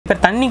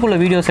பேர் தண்ணிக்குள்ள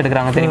வீடியோஸ்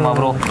எடுக்கறாங்க தெரியுமா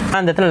ப்ரோ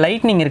அந்த இடத்துல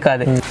லைட்னிங்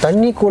இருக்காது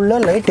தண்ணிக்குள்ள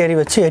லைட்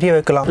எரிய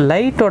வைக்கலாம்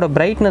லைட்டோட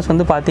பிரைட்னஸ்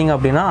வந்து பாத்தீங்க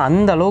அப்படினா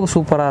அந்த அளவுக்கு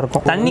சூப்பரா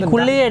இருக்கும்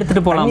தண்ணிக்குள்ளேயே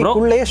எடுத்துட்டு போலாம் ப்ரோ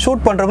தண்ணிக்குள்ளேயே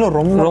ஷூட் பண்றவங்க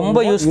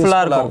ரொம்ப யூஸ்ஃபுல்லா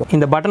இருக்கும்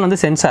இந்த பட்டன் வந்து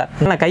சென்சார்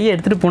நான் கையை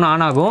எடுத்துட்டு போனா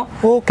ஆன் ஆகும்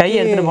கையை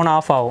எடுத்துட்டு போனா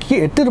ஆஃப் ஆகும்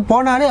எடுத்துட்டு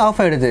போனாலே ஆஃப்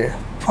ஆயிடுது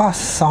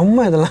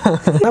செம்ம இதெல்லாம்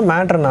என்ன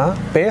மேட்டர்னா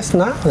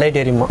பேசினா லைட்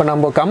எரியுமா இப்போ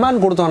நம்ம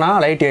கமாண்ட் கொடுத்தோம்னா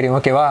லைட் எரியும்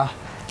ஓகேவா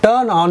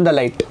turn on the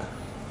light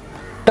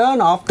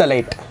turn of the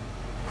light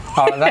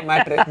அவ்வளவுதான்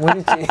மேட்டர்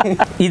முடிஞ்சி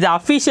இது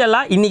அபிஷியலா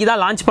இன்னைக்கு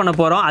தான் லான்ச் பண்ண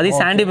போறோம் அது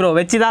சாண்டி ப்ரோ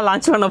வெச்சு தான்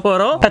லான்ச் பண்ண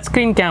போறோம் touch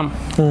screen game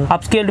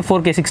upscale to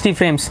 4K 60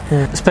 frames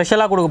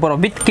ஸ்பெஷலா கொடுக்க போறோம்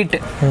வித் கிட்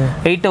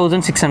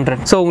 8600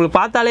 சோ உங்களுக்கு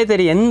பார்த்தாலே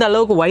தெரியும் எந்த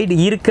அளவுக்கு வைட்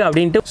இருக்கு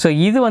அப்படினு சோ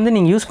இது வந்து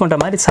நீங்க யூஸ் பண்ற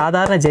மாதிரி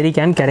சாதாரண ஜெரி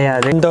கேன்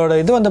கிடையாது இதோட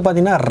இது வந்து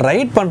பாத்தீங்கன்னா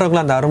ரைட்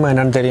பண்றவங்க அந்த அருமை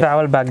என்னன்னு தெரியும்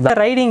டிராவல் பேக் தான்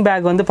ரைடிங்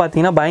பேக் வந்து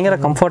பாத்தீங்கன்னா பயங்கர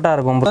கம்ஃபர்ட்டா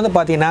இருக்கும் வந்து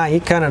பாத்தீங்கன்னா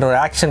ஈகான் ஒரு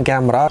ஆக்ஷன்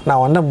கேமரா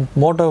நான் வந்து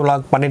மோட்டோ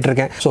vlog பண்ணிட்டு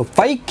இருக்கேன் சோ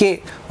 5K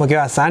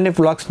ஓகேவா சாண்டி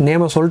vlogs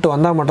நேம சொல்லிட்டு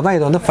வந்தா மட்டும் தான்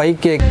இது வந்து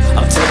 5K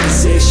I'm taking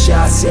 6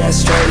 shots yeah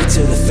straight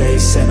to the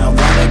face and I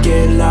wanna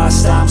get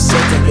lost I'm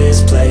sick of this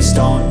place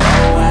don't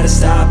know how to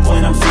stop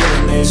when I'm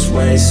feeling this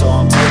way so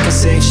I'm taking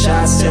 6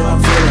 shots till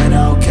I'm feeling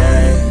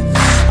okay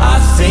I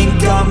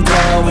think I'm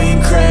going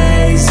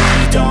crazy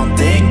don't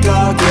think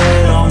I'll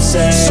get home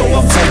safe so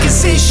I'm taking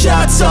 6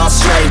 shots all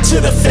straight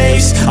to the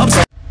face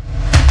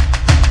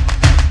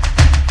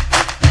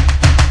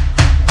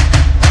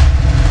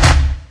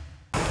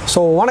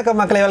so வணக்கம்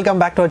மக்களே welcome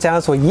back to our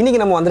channel so இன்றைக்கி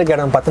நம்ம வந்திருக்க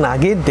இடம் பார்த்தீங்கன்னா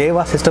again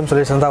தேவா system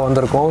solution தான்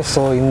வந்திருக்கோம்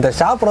so இந்த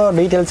ஷாப்போட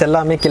டீட்டெயில்ஸ்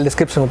எல்லாமே கீழே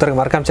டிஸ்கிரிப்ஷன் கொடுத்துருக்கு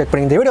மறக்காம செக்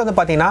பண்ணி இந்த வீடியோ வந்து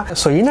பார்த்தீங்கன்னா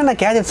ஸோ என்னென்ன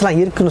கேஜெட்ஸ்லாம்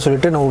இருக்குன்னு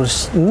சொல்லிட்டு நான் ஒரு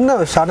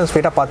இன்னும் ஷார்ட் அண்ட்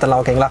ஸ்வீட்டாக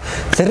பார்த்துடலாம் ஓகேங்களா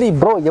சரி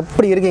ப்ரோ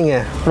எப்படி இருக்கீங்க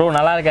ப்ரோ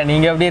நல்லா இருக்கேன்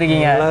நீங்கள் எப்படி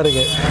இருக்கீங்க நல்லா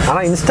இருக்கு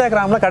ஆனால்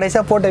இன்ஸ்டாகிராமில்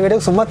கடைசியாக போட்ட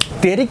வீடியோ சும்மா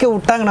தெரிக்க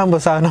விட்டாங்க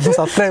நம்ம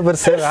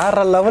சப்ஸ்கிரைபர்ஸ்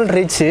வேற லெவல்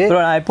ரீச்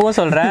ப்ரோ நான் எப்பவும்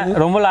சொல்கிறேன்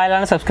ரொம்ப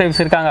லாயலான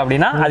சப்ஸ்கிரைபர்ஸ் இருக்காங்க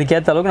அப்படின்னா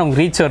அதுக்கேற்ற அளவுக்கு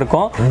நமக்கு ரீச்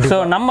இருக்கும்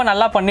ஸோ நம்ம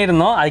நல்லா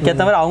பண்ணியிருந்தோம்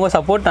அதுக்கேற்ற மாதிரி அவங்க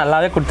சப்போர்ட்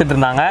நல்லாவே கொடுத்துட்டு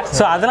இருந்தாங்க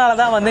ஸோ அதனால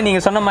தான் வந்து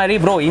நீங்கள் சொன்ன மாதிரி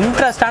ப்ரோ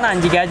இன்ட்ரெஸ்டான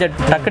 5 கேஜெட்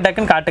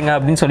டக்குன்னு காட்டுங்க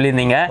அப்படின்னு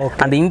சொல்லியிருந்தீங்க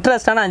அந்த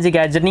இன்ட்ரெஸ்டான 5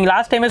 கேஜெட் நீங்கள்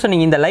லாஸ்ட் டைமே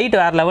சொன்னீங்க இந்த லைட்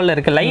வேற லெவலில்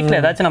இருக்குது லைட்டில்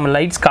ஏதாச்சும் நம்ம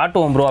லைட்ஸ்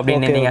காட்டுவோம் ப்ரோ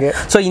அப்படின்னு நீங்கள்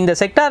ஸோ இந்த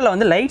செக்டாரில்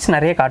வந்து லைட்ஸ்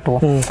நிறைய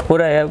காட்டுவோம்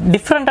ஒரு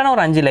டிஃப்ரெண்ட்டான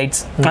ஒரு 5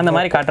 லைட்ஸ் அந்த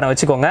மாதிரி காட்டுறேன்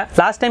வச்சுக்கோங்க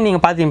லாஸ்ட் டைம்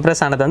நீங்கள் பார்த்து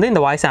இம்ப்ரெஸ் ஆனது வந்து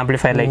இந்த voice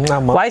amplifier light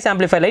voice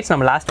amplifier lights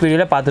நம்ம லாஸ்ட்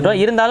வீடியோவில்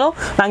பார்த்துட்டோம் இருந்தாலும்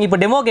நாங்கள் இப்போ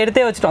டெமோக்கு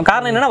எடுத்தே வச்சுட்டோம்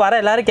காரணம் என்னன்னா வர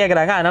எல்லாரும்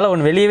கேட்குறாங்க அதனால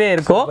ஒன்று வெளியவே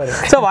இருக்கும்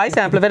ஸோ வாய்ஸ்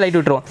ஆம்பிளிஃபையர் லைட்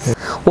விட்டுருவோம்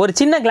ஒரு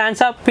சின்ன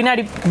கிளான்ஸாக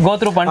பின்னாடி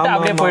கோத்ரூ பண்ணிட்டு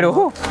அப்படியே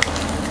போயிடுவோம்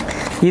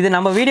இது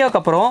நம்ம வீடியோக்கு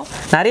அப்புறம்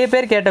நிறைய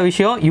பேர் கேட்ட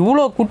விஷயம்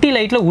இவ்வளோ குட்டி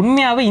லைட்டில்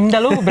உண்மையாகவே இந்த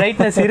அளவுக்கு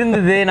பிரைட்னஸ்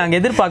இருந்தது நாங்கள்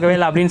எதிர்பார்க்கவே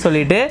இல்லை அப்படின்னு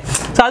சொல்லிட்டு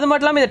ஸோ அது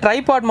மட்டும் இல்லாமல் இந்த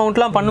ட்ரைபாட்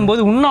மவுண்ட்லாம்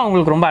பண்ணும்போது இன்னும்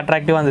அவங்களுக்கு ரொம்ப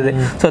அட்ராக்டிவாக இருந்தது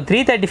ஸோ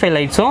 335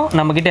 லைட்ஸும்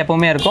நம்மக்கிட்ட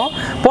எப்போவுமே இருக்கும்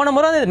போன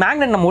முறை வந்து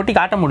மேக்னெட் நம்ம ஒட்டி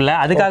காட்ட முடியல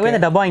அதுக்காகவே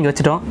இந்த டப்பா இங்கே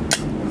வச்சுட்டோம்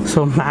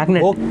ஸோ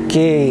மேக்னெட்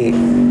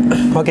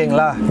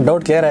ஓகேங்களா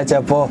டவுட் கிளியர் ஆச்சு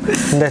அப்போது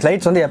இந்த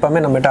லைட்ஸ் வந்து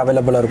எப்போவுமே நம்மகிட்ட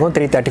அவைலபிளாக இருக்கும்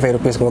 335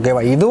 rupees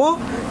ஓகேவா இதுவும்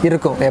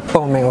இருக்கும்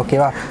எப்போவுமே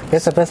ஓகேவா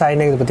பேச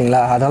ஆயினது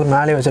பார்த்தீங்களா அதனால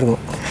மேலே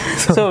வச்சுருக்கோம்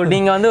ஸோ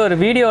நீங்கள் வந்து ஒரு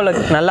வீடியோவில்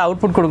நல்ல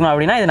அவுட்புட் கொடுக்கணும்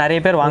அப்படின்னா இது நிறைய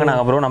பேர்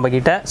வாங்கினாங்க ப்ரோ நம்ம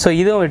கிட்ட ஸோ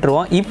இதுவும்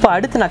விட்டுருவோம் இப்போ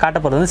அடுத்து நான் காட்ட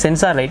போகிறது வந்து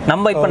சென்சார் லைட்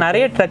நம்ம இப்போ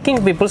நிறைய ட்ரெக்கிங்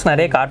பீப்புள்ஸ்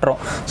நிறைய காட்டுறோம்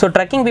ஸோ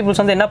ட்ரெக்கிங்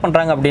பீப்புள்ஸ் வந்து என்ன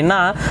பண்ணுறாங்க அப்படின்னா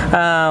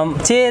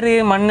சேரு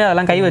மண்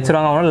அதெல்லாம் கை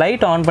வச்சுருவாங்க அவங்க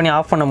லைட் ஆன் பண்ணி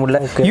ஆஃப் பண்ண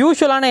முடியல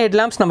யூஸ்வலான ஹெட்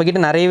லேம்ப்ஸ் நம்ம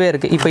கிட்ட நிறையவே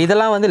இருக்குது இப்போ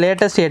இதெல்லாம் வந்து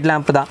லேட்டஸ்ட் ஹெட்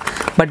லேம்ப் தான்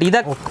பட் இதை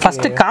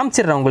ஃபஸ்ட்டு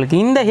காமிச்சிடுறேன் உங்களுக்கு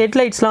இந்த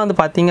ஹெட்லைட்ஸ்லாம் வந்து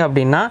பார்த்தீங்க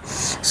அப்படின்னா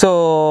ஸோ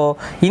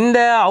இந்த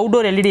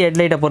அவுட்டோர் எல்இடி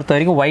ஹெட்லைட்டை பொறுத்த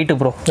வரைக்கும் white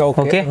bro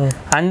okay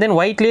and then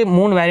ஒயிட்லேயே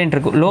 3 variant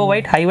இருக்குது low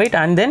white high white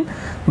and then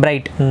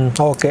bright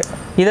okay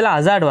இதெல்லாம்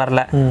ஹசார்ட்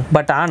வரல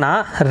பட்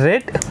ஆனால்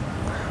ரெட்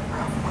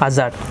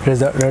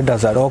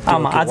ஹசார்ட் ஓகே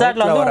ஆமாம்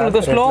ஹசார்ட்ல வந்து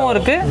உங்களுக்கு ஸ்லோவும்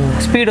இருக்குது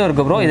ஸ்பீடும்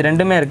இருக்குது ப்ரோ இது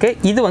ரெண்டுமே இருக்குது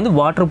இது வந்து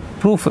வாட்டர்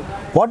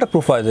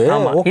ப்ரூஃபா இது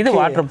இது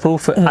வாட்டர்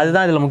ப்ரூஃப்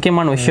அதுதான் இதில்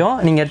முக்கியமான விஷயம்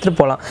நீங்கள் எடுத்துகிட்டு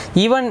போகலாம்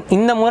ஈவன்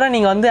இந்த முறை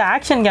நீங்கள் வந்து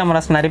ஆக்ஷன்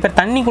கேமராஸ் நிறைய பேர்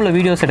தண்ணிக்குள்ளே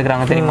வீடியோஸ்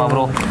எடுக்கிறாங்க தெரியுமா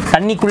ப்ரோ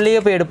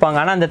தண்ணிக்குள்ளேயே போய் எடுப்பாங்க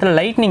ஆனால் அந்த இடத்துல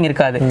லைட்னிங்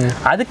இருக்காது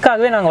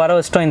அதுக்காகவே நாங்கள் வர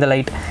வச்சிட்டோம்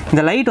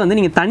இந்த லைட் வந்து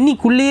நீங்கள்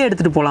தண்ணிக்குள்ளேயே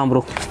எடுத்துகிட்டு போகலாம்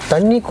ப்ரோ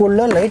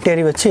தண்ணிக்குள்ளே லைட்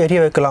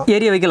எரிய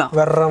வைக்கலாம்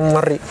வர்ற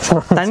மாதிரி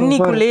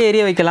தண்ணிக்குள்ளேயே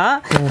எரிய வைக்கலாம்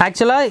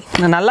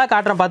ஆக்சுவலாக நல்லா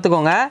காட்டுறேன்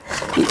பார்த்துக்கோங்க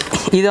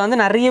இது வந்து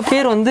நிறைய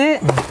பேர் வந்து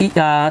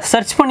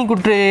சர்ச் பண்ணி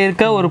கொடுத்து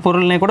இருக்க ஒரு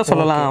பொருள்னே கூட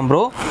சொல்லலாம்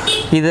ப்ரோ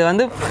இது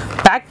வந்து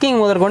பேக்கிங்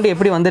முதற்கொண்டு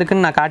எப்படி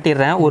வந்திருக்குன்னு நான்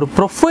காட்டிடுறேன் ஒரு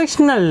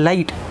ப்ரொஃபஷ்னல்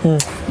லைட்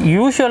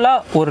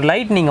யூஸ்வலாக ஒரு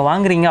லைட் நீங்கள்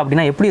வாங்குறீங்க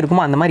அப்படின்னா எப்படி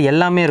இருக்குமோ அந்த மாதிரி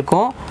எல்லாமே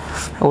இருக்கும்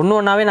ஒன்று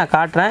ஒன்றாவே நான்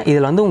காட்டுறேன்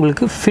இதில் வந்து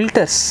உங்களுக்கு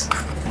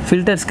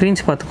ஃபில்டர்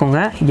ஸ்க்ரீன்ஸ் பார்த்துக்கோங்க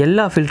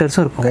எல்லா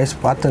ஃபில்டர்ஸும் இருக்கும் கைஸ்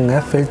பார்த்துங்க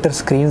ஃபில்டர்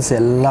ஸ்க்ரீன்ஸ்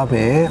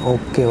எல்லாமே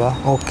ஓகேவா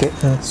ஓகே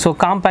ஸோ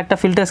காம்பேக்டாக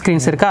ஃபில்டர்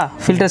ஸ்க்ரீன்ஸ் இருக்கா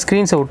ஃபில்டர்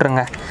ஸ்க்ரீன்ஸை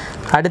விட்டுருங்க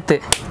அடுத்து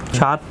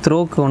ஷார்ப்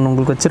த்ரோக்கு ஒன்று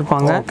உங்களுக்கு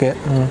வச்சுருப்பாங்க ஓகே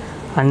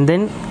அண்ட்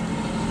தென்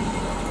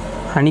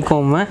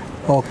ஹனிகோமு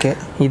ஓகே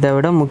இதை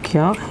விட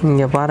முக்கியம்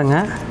இங்கே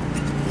பாருங்கள்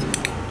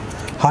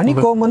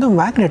ஹனிகோம் வந்து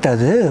மேக்னெட்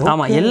அது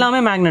ஆமாம் எல்லாமே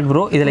மேக்னெட்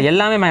ப்ரோ இதில்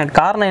எல்லாமே மேக்னெட்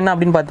காரணம் என்ன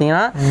அப்படின்னு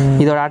பார்த்தீங்கன்னா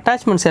இதோட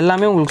அட்டாச்மெண்ட்ஸ்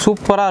எல்லாமே உங்களுக்கு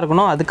சூப்பராக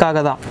இருக்கணும்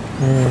அதுக்காக தான்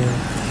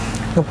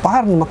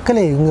பாருங்க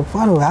மக்களே, இங்க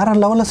பாருங்க வேற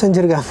லெவல்ல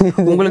செஞ்சிருக்காங்க.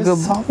 உங்களுக்கு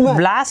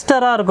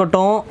பிளாஸ்டரா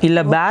இருக்கட்டும் இல்ல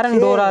பேரன்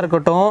டோரா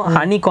இருக்கட்டும்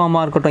ஹனி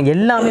காமா இருக்கட்டும்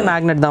எல்லாமே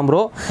மேக்னெட் தான்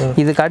ப்ரோ.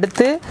 இதுக்கு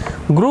அடுத்து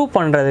குரூப்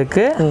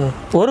பண்றதுக்கு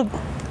ஒரு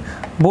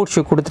பூட்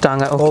ஷூ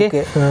கொடுத்துட்டாங்க.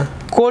 ஓகே,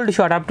 கோல்டு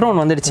ஷூ அடாப்டர்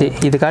ஒன்று வந்துடுச்சு.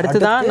 இதுக்கு அடுத்து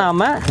தான்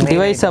நாம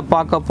டிவைஸை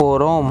பார்க்க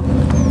போறோம்.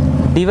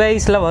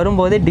 டிவைஸில்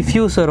வரும்போதே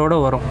டிஃப்யூசரோட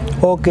வரும்.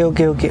 ஓகே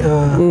ஓகே ஓகே,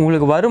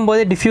 உங்களுக்கு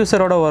வரும்போதே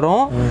டிஃப்யூசரோட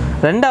வரும்.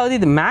 ரெண்டாவது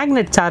இது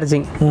மேக்னெட்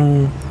சார்ஜிங்.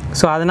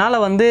 ஸோ அதனால்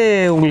வந்து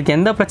உங்களுக்கு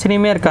எந்த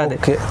பிரச்சனையுமே இருக்காது.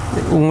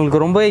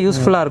 உங்களுக்கு ரொம்ப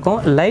யூஸ்ஃபுல்லாக இருக்கும்.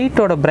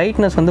 லைட்டோட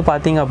பிரைட்னஸ் வந்து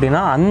பார்த்தீங்க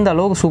அப்படின்னா அந்த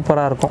அளவுக்கு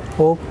சூப்பராக இருக்கும்.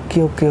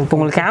 ஓகே ஓகே, இப்போ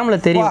உங்களுக்கு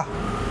கேமில் தெரியும்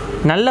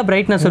நல்ல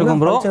பிரைட்னஸ்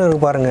இருக்கும் ப்ரோ.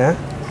 பாருங்க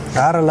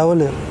வேற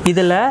லெவலு.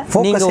 இதில்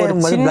நீங்கள் ஒரு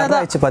சின்னதாக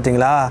வச்சு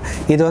பார்த்தீங்களா,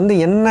 இது வந்து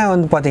என்ன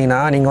வந்து பார்த்தீங்கன்னா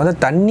நீங்கள் வந்து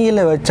தண்ணியில்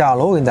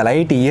வச்சாலும் இந்த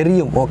லைட்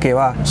எரியும்.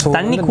 ஓகேவா, ஸோ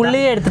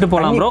தண்ணிக்குள்ளேயே எடுத்துகிட்டு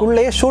போகலாம் ப்ரோ.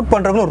 உள்ளேயே ஷூட்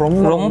பண்ணுறவங்களும்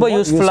ரொம்ப ரொம்ப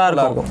யூஸ்ஃபுல்லாக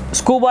இருக்கும்.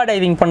 ஸ்கூபா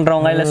டைவிங்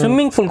பண்ணுறவங்க இல்லை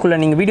ஸ்விம்மிங் பூல்குள்ளே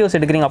நீங்கள் வீடியோஸ்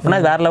எடுக்கிறீங்க அப்படின்னா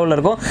வேற லெவலில்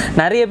இருக்கும்.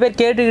 நிறைய பேர்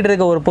கேட்டுக்கிட்டு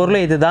இருக்க ஒரு பொருள்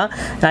இதுதான்.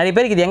 நிறைய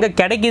பேருக்கு இது எங்கே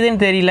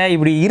கிடைக்குதுன்னு தெரியல,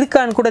 இப்படி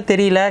இருக்கான்னு கூட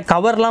தெரியல,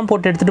 கவர்லாம்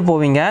போட்டு எடுத்துகிட்டு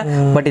போவீங்க.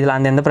 பட் இதில்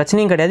அந்த எந்த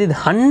பிரச்சனையும் கிடையாது. இது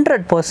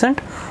 100%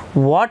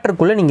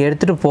 வாட்டருக்குள்ளே நீங்கள்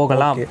எடுத்துகிட்டு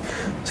போகலாம்.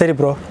 சரி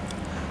ப்ரோ,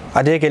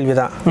 அதே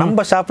கேள்விதான்.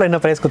 நம்ம ஷாப்ல என்ன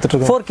பிரைஸ்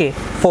கொடுத்துட்டு 4K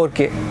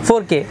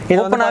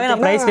ஓபனாவே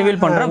நான் பிரைஸ் ரிவீல்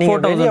பண்றேன்.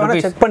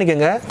 ₹4,000 செக்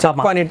பண்ணிக்கங்க.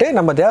 செக் பண்ணிட்டு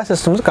நம்ம தேவா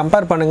சிஸ்டம்ஸ்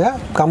கம்பேர் பண்ணுங்க.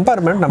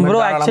 கம்பேர்மென்ட் நம்ம ப்ரோ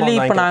एक्चुअली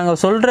இப்போ நாங்க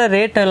சொல்ற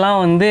ரேட் எல்லாம்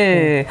வந்து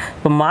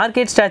இப்போ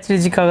மார்க்கெட்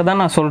ஸ்ட்ராட்டஜிக்காக தான்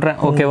நான் சொல்றேன்.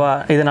 ஓகேவா,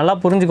 இது நல்லா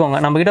புரிஞ்சுக்கோங்க.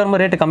 நம்ம கிட்ட ரொம்ப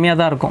ரேட் கம்மியா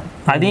தான் இருக்கும்.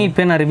 அதையும்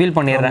இப்போ நான் ரிவீல்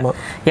பண்ணிடுறேன்.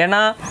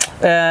 ஏன்னா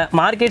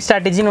மார்க்கெட்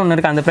ஸ்ட்ராட்டஜின்னு ஒன்று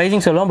இருக்குது, அந்த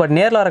ப்ரைஸிங் சொல்லுவோம். பட்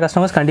நேரில் வர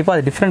கஸ்டமர்ஸ் கண்டிப்பாக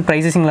அது டிஃப்ரெண்ட்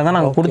ப்ரைஸிங்கில் தான்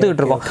நாங்கள்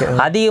கொடுத்துக்கிட்டு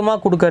இருக்கோம். அதிகமாக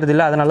கொடுக்கறது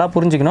இல்லை, அதை நல்லா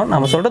புரிஞ்சுக்கணும்.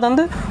 நம்ம சொல்கிறது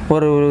வந்து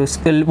ஒரு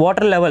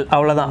வாட்டர் லெவல்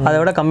அவ்வளோதான், அதை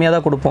விட கம்மியாக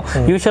தான் கொடுப்போம்.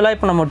 யூஸ்வலாக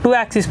இப்போ நம்ம 2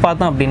 ஆக்சிஸ்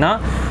பார்த்தோம் அப்படின்னா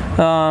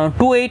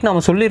 2.8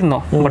 நம்ம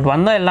சொல்லியிருந்தோம். பட்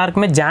வந்தால்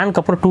எல்லாருக்குமே ஜானுக்கு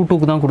அப்புறம்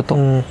 2.2க்கு தான்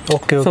கொடுத்தோம்.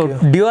 ஓகே, ஸோ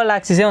டியூவல்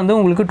ஆக்சிஸே வந்து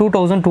உங்களுக்கு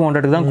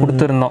 2200க்கு தான்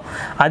கொடுத்துருந்தோம்.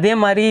 அதே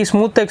மாதிரி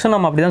ஸ்மூத் எக்ஸும்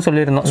நம்ம அப்படி தான்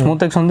சொல்லியிருந்தோம்.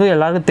 ஸ்மூத் எக்ஸ் வந்து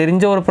எல்லாருக்கும்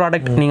தெரிஞ்ச ஒரு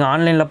ப்ராடக்ட். நீங்கள்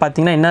ஆன்லைனில்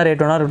பார்த்தீங்கன்னா என்ன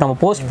ரேட் வேணா நம்ம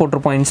போஸ்ட்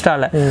போட்டிருப்போம்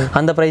இன்ஸ்டாவில்,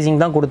 அந்த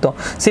ப்ரைஸிங் தான் கொடுத்தோம்.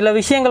 சில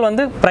விஷயங்கள்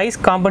வந்து ப்ரைஸ்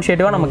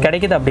காம்பன்சேட்டிவாக நமக்கு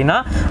கிடைக்குது அப்படின்னா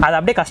அதை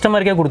அப்படியே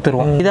கஸ்டமருக்கே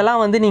கொடுத்துருவோம்.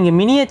 இதெல்லாம் வந்து நீங்கள்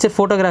மினியேச்சர்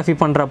ஃபோட்டோகிராஃபி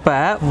பண்ணுறப்ப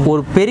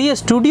ஒரு பெரிய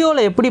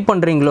ஸ்டுடியோவில் எப்படி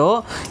பண்ணுறீங்களோ,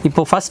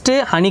 இப்போ ஃபஸ்ட்டு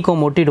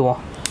ஹனிகோம் ஒட்டிடுவோம்.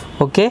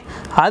 ஓகே,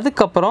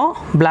 அதுக்கப்புறம்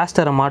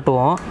பிளாஸ்டரை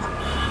மாட்டுவோம்.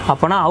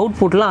 அப்போனா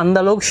அவுட்புட்லாம் அந்த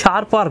அளவுக்கு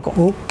ஷார்ப்பாக இருக்கும்.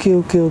 ஓகே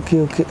ஓகே ஓகே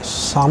ஓகே,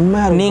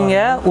 செம்ம.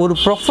 நீங்கள் ஒரு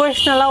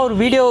ப்ரொஃபஷ்னலாக ஒரு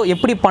வீடியோ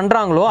எப்படி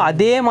பண்ணுறாங்களோ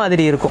அதே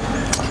மாதிரி இருக்கும்.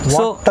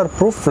 Water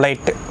proof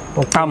light.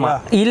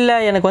 ஆமாம், இல்லை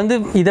எனக்கு வந்து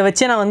இதை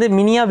வச்சு நான் வந்து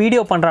மினியாக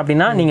வீடியோ பண்ணுறேன்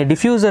அப்படின்னா நீங்கள்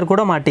டிஃப்யூசர்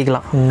கூட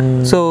மாட்டிக்கலாம்.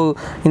 ஸோ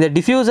இந்த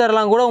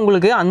டிஃப்யூசர்லாம் கூட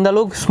உங்களுக்கு அந்த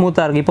அளவுக்கு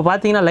ஸ்மூத்தாக இருக்கும். இப்போ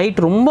பார்த்தீங்கன்னா லைட்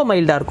ரொம்ப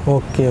மைல்டாக இருக்கும்.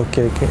 ஓகே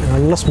ஓகே ஓகே,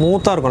 நல்லா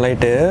ஸ்மூத்தாக இருக்கும்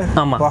லைட்டு.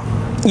 ஆமாம்,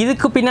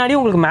 இதுக்கு பின்னாடி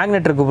உங்களுக்கு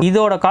மேக்னெட் இருக்கு.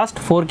 இதோட காஸ்ட்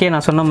 4K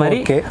நான் சொன்ன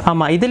மாதிரி.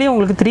 ஆமாம், இதுலேயும்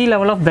உங்களுக்கு 3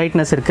 லெவல் ஆஃப்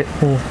பிரைட்னஸ் இருக்கு.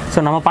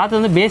 ஸோ நம்ம பார்த்தது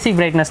வந்து பேசிக்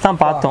பிரைட்னஸ்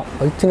தான் பார்த்தோம்.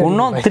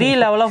 இன்னும் 3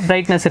 லெவல் ஆஃப்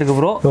பிரைட்னஸ் இருக்கு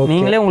ப்ரோ.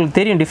 நீங்களே உங்களுக்கு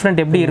தெரியும்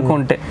டிஃப்ரெண்ட் எப்படி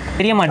இருக்கும்ட்டு.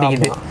 தெரிய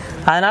மாட்டேங்குது.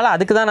 அதனால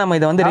அதுக்கு தான் நம்ம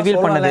இதை வந்து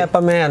ரிவீல் பண்ணது.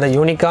 எப்பவுமே அந்த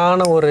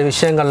யூனிக்கான ஒரு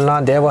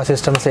விஷயங்கள்லாம் தேவா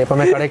சிஸ்டம்ஸ்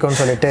எப்பவுமே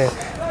கிடைக்கும்னு சொல்லிட்டு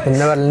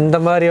இந்த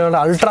மாதிரியான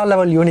அல்ட்ரா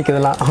லெவல் யூனிக்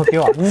இதெல்லாம். ஓகே,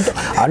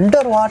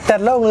 அண்டர்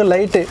வாட்டர்ல உங்களுக்கு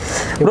லைட்டு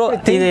ப்ரோ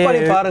இது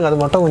பாருங்க. அது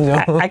மட்டும் கொஞ்சம்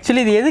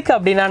ஆக்சுவலி இது எதுக்கு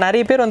அப்படின்னா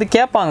நிறைய பேர் வந்து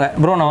கேட்பாங்க,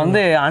 ப்ரோ நான்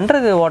வந்து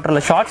அண்டர்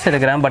வாட்டரில் ஷார்ட்ஸ்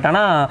எடுக்கிறேன், பட்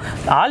ஆனால்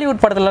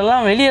ஹாலிவுட்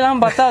படத்துலலாம்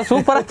வெளியெல்லாம் பார்த்தா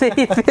சூப்பராக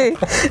தெரியுது.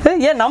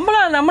 ஏன்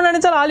நம்ம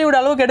நினைச்சாலும் ஹாலிவுட்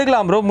அளவுக்கு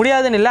எடுக்கலாம் ப்ரோ,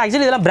 முடியாதுன்னு இல்லை.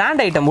 ஆக்சுவலி இதெல்லாம்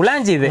பிராண்ட் ஐட்டம்,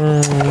 உலாஞ்சி இது.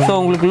 ஸோ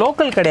உங்களுக்கு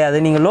லோக்கல் கிடையாது.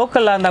 நீங்கள்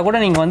லோக்கலில் இருந்தால் கூட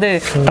நீங்கள் வந்து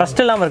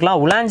ட்ரஸ்ட் இல்லாமல்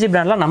இருக்கலாம். உலாஞ்சி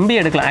பிராண்ட்லாம் நம்பி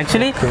எடுக்கலாம்.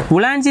 ஆக்சுவலி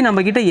உலாஞ்சி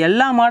நம்ம கிட்ட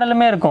எல்லா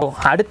மாடலுமே இருக்கும்.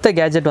 அடுத்த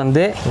கேஜெட்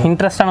வந்து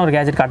இன்ட்ரெஸ்டான ஒரு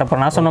கேஜெட் காட்ட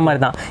போகிறேன். நான் சொன்ன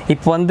மாதிரி தான்.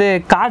 இப்போ வந்து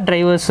கார்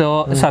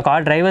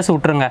டிரைவர்ஸ்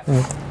விட்டுருங்க,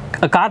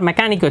 கார்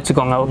மெக்கானிக்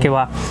வச்சுக்கோங்க.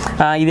 ஓகேவா,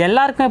 இது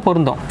எல்லாருக்குமே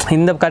பொருந்தும்.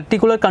 இந்த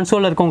பர்டிகுலர்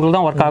கன்சோலில் இருக்கவங்களுக்கு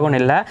தான் ஒர்க் ஆகும்னு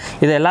இல்லை,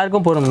 இது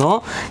எல்லாருக்கும் பொருந்தும்.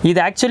 இது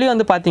ஆக்சுவலி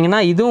வந்து பார்த்தீங்கன்னா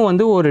இதுவும்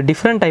வந்து ஒரு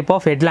டிஃப்ரெண்ட் டைப்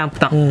ஆஃப் ஹெட்லாம்ப்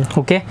தான்.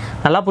 ஓகே,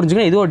 நல்லா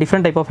புரிஞ்சுக்கணும். இதுவும் ஒரு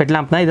டிஃப்ரெண்ட் டைப் ஆஃப்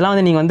ஹெட்லாம்ப் தான். இதெல்லாம்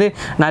வந்து நீங்கள் வந்து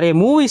நிறைய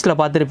மூவிஸில்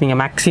பார்த்துருப்பீங்க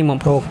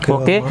மேக்ஸிமம்.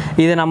 ஓகே,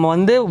 இது நம்ம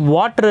வந்து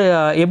வாட்டர்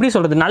எப்படி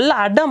சொல்கிறது,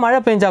 நல்ல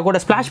மழை பெஞ்சா கூட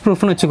ஸ்பிளாஷ்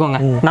ப்ரூஃப்னு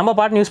வச்சுக்கோங்க, நம்ம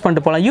பாட்டு யூஸ்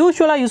பண்ணிட்டு போகலாம்.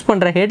 யூஸ்வலாக யூஸ்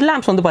பண்ணுற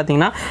ஹெட்லாம்ப்ஸ் வந்து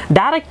பார்த்தீங்கன்னா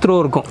டைரக்ட் த்ரோ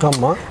இருக்கும்.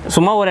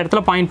 சும்மா ஒரு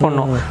இடத்துல பாயிண்ட்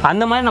பண்ணணும்.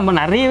 அந்த மாதிரி நம்ம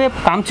நிறையவே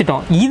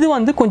காமிச்சிட்டோம். இது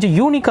வந்து கொஞ்சம்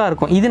யூனிக்காக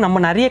இருக்கும். இது நம்ம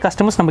நிறைய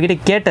கஸ்டமர்ஸ் நம்ம கிட்ட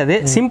கேட்டது.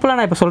 சிம்பிளாக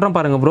நான் இப்போ சொல்கிறேன்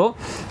பாருங்க ப்ரோ.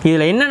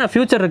 இதில் என்னென்ன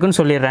ஃபியூச்சர் இருக்குன்னு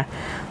சொல்லிடுறேன்.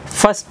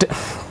 ஃபர்ஸ்ட்,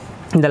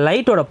 இந்த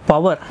லைட்டோட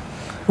பவர்.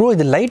 ப்ரோ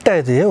இது லைட்டா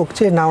இது?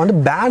 ஓகே, நான் வந்து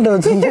பேண்ட்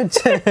வந்து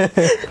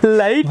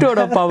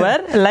லைட்டோட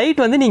பவர். லைட்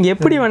வந்து நீங்கள்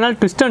எப்படி வேணாலும்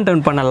ட்விஸ்ட் அண்ட்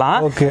டர்ன்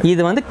பண்ணலாம்.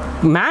 இது வந்து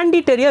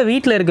மேண்டிட்டரியாக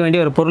வீட்டில் இருக்க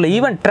வேண்டிய ஒரு பொருள்.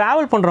 ஈவன்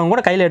ட்ராவல் பண்ணுறவங்க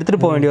கூட கையில்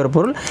எடுத்துகிட்டு போக வேண்டிய ஒரு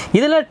பொருள்.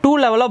 இதில் 2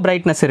 லெவல் ஆஃப்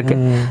பிரைட்னஸ்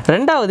இருக்குது.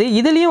 ரெண்டாவது,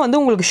 இதுலேயும் வந்து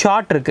உங்களுக்கு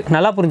ஷார்ட் இருக்குது.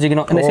 நல்லா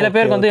புரிஞ்சுக்கணும். இந்த சில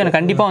பேருக்கு வந்து எனக்கு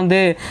கண்டிப்பாக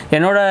வந்து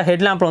என்னோட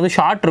ஹெட்லாம்பில் வந்து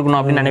ஷார்ட் இருக்கணும்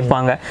அப்படின்னு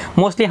நினைப்பாங்க.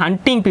 மோஸ்ட்லி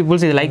ஹண்டிங்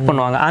பீப்புள்ஸ் இது லைக்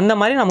பண்ணுவாங்க. அந்த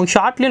மாதிரி நமக்கு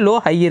ஷார்ட்லேயும் லோ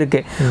ஹை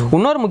இருக்குது.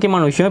 இன்னொரு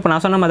முக்கியமான விஷயம், இப்போ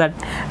நான் சொன்ன மாதிரி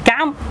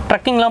கேம்ப்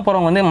ட்ரக்கிங்லாம்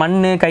போகிறவங்க வந்து மண்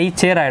கை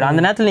சேர் ஆகிடும்.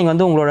 அந்த நேரத்தில் நீங்கள்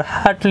வந்து உங்களோட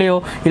ஹார்ட்லேயோ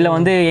இல்லை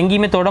வந்து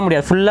எங்கேயுமே தொட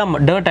முடியாது, ஃபுல்லாக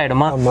டர்ட்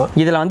ஆகிடுமா.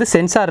 இதில் வந்து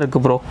சென்சார்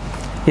இருக்குது ப்ரோ.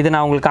 இது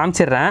நான் உங்களுக்கு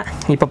காமிச்சிடுறேன்.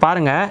 இப்போ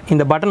பாருங்க,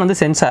 இந்த பட்டன் வந்து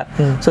சென்சார்.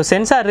 ஸோ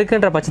சென்சார்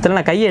இருக்குன்ற பட்சத்தில்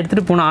நான் கையை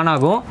எடுத்துகிட்டு போனால் ஆன்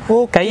ஆகும்,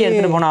 கையை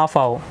எடுத்துகிட்டு போனால் ஆஃப்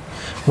ஆகும்.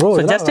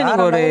 ஜஸ்ட்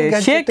நீங்க ஒரு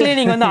ஷேக்லயே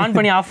நீங்க வந்து ஆன்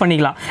பண்ணி ஆஃப்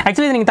பண்ணிக்கலாம்.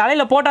 ஆக்சுவலி நீங்க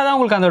தலையில போட்டா தான்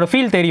உங்களுக்கு அதோட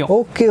ஃபீல் தெரியும்.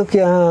 Okay okay.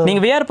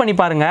 நீங்க வியர் பண்ணி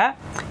பாருங்க,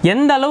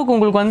 எந்த அளவுக்கு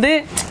உங்களுக்கு வந்து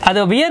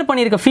அது வியர்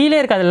பண்ணிருக்க ஃபீலே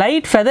இருக்காது.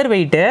 Light feather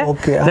wait.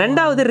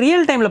 ரெண்டாவது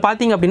ரியல் டைம்ல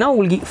பாத்தீங்க அப்படின்னா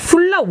உங்களுக்கு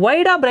ஃபுல்லா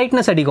வைடா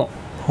பிரைட்னஸ் அடிக்கும்.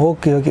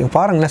 Okay okay.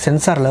 பாருங்களேன்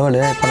சென்சார்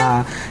லெவலு. இப்போ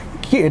நான்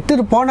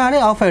எடுத்துட்டு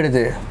போனாலே ஆஃப்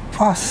ஆயிடுது.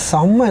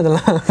 செம்ம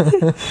இதெல்லாம்.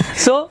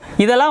 ஸோ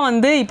இதெல்லாம்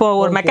வந்து இப்போ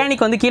ஒரு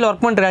மெக்கானிக் வந்து கீழே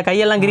ஒர்க் பண்ணுற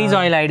கையெல்லாம் கிரீஸ்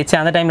ஆயில் ஆயிடுச்சு,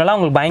 அந்த டைம்லலாம்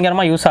உங்களுக்கு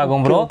பயங்கரமாக யூஸ்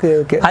ஆகும் ப்ரோ.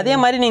 அதே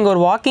மாதிரி நீங்கள்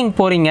ஒரு வாக்கிங்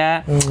போகிறீங்க,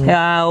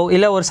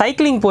 இல்லை ஒரு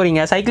சைக்கிளிங்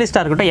போகிறீங்க,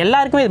 சைக்கிளிஸ்டாக இருக்கட்டும்,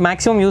 எல்லாருக்குமே இது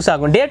மேக்ஸிமம் யூஸ்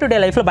ஆகும். டே டு டே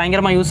லைஃப்பில்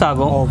பயங்கரமாக யூஸ்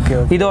ஆகும்.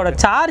 இதோட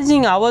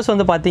சார்ஜிங் ஹவர்ஸ்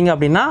வந்து பார்த்தீங்க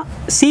அப்படின்னா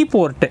சி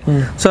போர்ட்.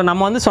 ஸோ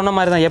நம்ம வந்து சொன்ன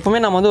மாதிரி தான்,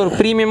 எப்பவுமே நம்ம வந்து ஒரு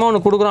ப்ரீமியமாக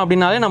ஒன்று கொடுக்குறோம்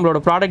அப்படின்னாலே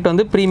நம்மளோட ப்ராடக்ட்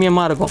வந்து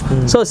ப்ரீமியமாக இருக்கும்.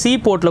 ஸோ சி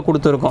போர்ட்டில்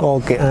கொடுத்துருக்கோம்.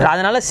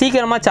 அதனால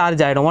சீக்கிரமாக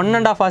சார்ஜ் ஆகிடும்.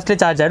 1.5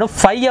 ஹவர்ஸ்லேயே சார்ஜ் ஆகிடும்.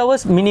 5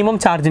 ஹவர்ஸ் மினிமம்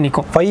சார்ஜ்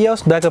நிக்கும். 5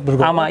 ஹவர்ஸ் பேக்கப்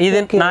இருக்கும். ஆமா, இது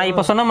நான்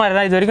இப்ப சொன்ன மாதிரி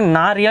தான். இது வரைக்கும்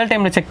நான் ரியல்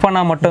டைம்ல செக்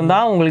பண்ணா மட்டும்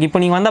தான் உங்களுக்கு இப்போ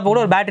நீங்க வந்தா கூட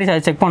ஒரு பேட்டரி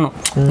சார்ஜ் செக் பண்ணும்.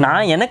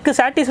 நான் எனக்கு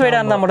சாட்டிஸ்ஃபைடா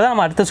இருந்தா மட்டும் தான்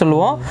நம்ம அடுத்து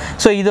சொல்லுவோம்.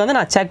 ஸோ இது வந்து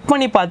நான் செக்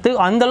பண்ணி பார்த்து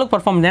அந்த அளவுக்கு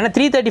பர்ஃபார்மன்ஸ். ஏன்னா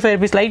 335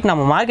 rupees லைட்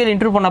நம்ம மார்க்கெட்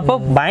இன்ட்ரூ பண்ணப்போ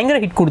பயங்கர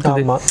ஹிட்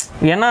கொடுத்தது.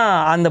 ஏன்னா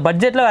அந்த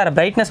பட்ஜெட்ல வேற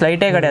பிரைட்னஸ்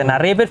லைட்டே கிடையாது.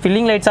 நிறைய பேர்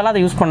ஃபில்லிங் லைட்ஸ் எல்லாம்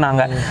அதை யூஸ்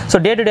பண்ணாங்க. So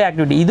day to day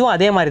activity இதுவும்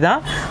அதே மாதிரி தான்.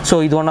 ஸோ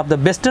இது ஒன் ஆஃப் த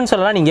பெஸ்ட்னு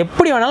சொல்லலாம். நீங்க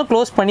எப்படி வேணாலும்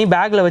க்ளோஸ் பண்ணி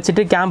பேக்ல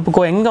வச்சுட்டு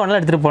கேம்புக்கோ எங்க வேணாலும்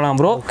எடுத்துட்டு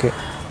போகலாம் ப்ரோ.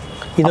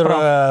 இதோட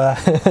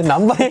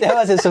நம்ம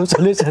தேவா சிஸ்டம்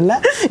சொல்யூஷன்ல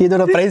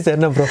இதோட பிரைஸ்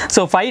என்ன ப்ரோ?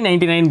 So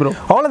 599 bro.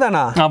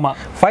 அவ்வளோதானா? ஆமாம்,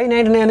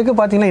 599க்கு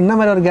பார்த்தீங்கன்னா இந்த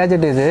மாதிரி ஒரு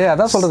கேஜெட் இது.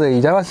 அதான் சொல்றது,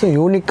 தேவாசியம்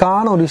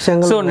யூனிக்கான ஒரு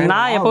விஷயங்கள். ஸோ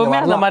நான் எப்பவுமே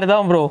அந்த மாதிரி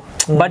தான் bro.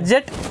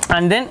 Budget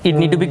and then it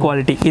need to be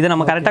quality. இதை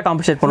நம்ம கரெக்டாக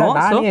காம்பன்சேட் பண்ணுவோம்.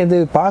 நான் இது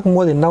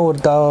பார்க்கும்போது என்ன ஒரு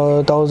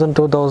 1000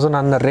 2000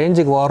 அந்த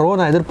ரேஞ்சுக்கு வரும்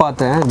நான்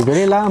எதிர்பார்த்தேன். இது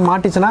வெளியெல்லாம்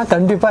மாட்டிச்சுன்னா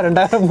கண்டிப்பாக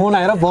 2000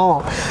 3000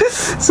 போவோம்.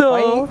 ஸோ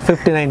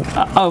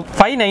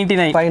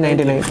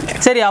 599.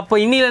 சரி, அப்போ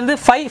இன்னிலேருந்து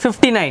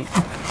 559.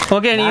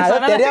 ஓகே, நீ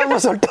தெரியாம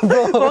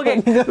சொல்லிட்டேன். ஓகே,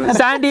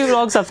 சாண்டி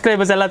vlog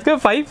சப்ஸ்கிரைபர்ஸ்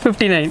எல்லாத்துக்கும்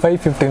 559.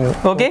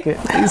 ஓகே,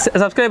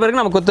 சப்ஸ்கிரைபருக்கு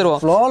நம்ம கொடுத்துருவோம்.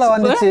 ஃப்ளோல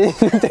வந்துச்சு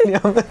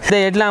தெரியாம. இந்த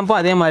ஹெட் லாம்பும்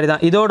அதே மாதிரி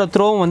தான். இதோட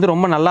த்ரோவும் வந்து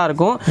ரொம்ப நல்லா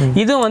இருக்கும்.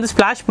 இதுவும் வந்து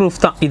ஸ்பிளாஷ் ப்ரூஃப்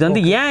தான். இது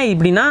வந்து ஏன்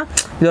இப்படின்னா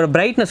இதோட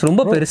பிரைட்னஸ்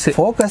ரொம்ப பெருசு.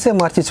 ஃபோக்கஸே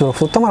மாறிச்சு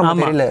சுத்தமா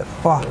நமக்கு தெரியல.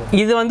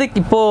 இது வந்து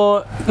இப்போ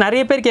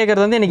நிறைய பேர்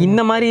கேட்கறது வந்து எனக்கு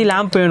இந்த மாதிரி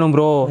லேம்ப் வேணும்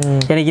ப்ரோ,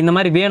 எனக்கு இந்த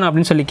மாதிரி வேணும்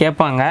அப்படின்னு சொல்லி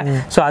கேட்பாங்க.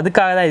 ஸோ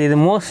அதுக்காக தான் இது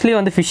மோஸ்ட்லி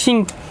வந்து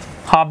ஃபிஷிங்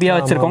ஹாபியா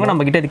வச்சிருக்கவங்க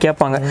நம்ம கிட்ட இது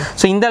கேட்பாங்க.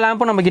 ஸோ இந்த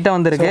லேம்பும் நம்ம கிட்ட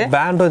வந்திருக்கு.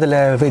 பேண்டும்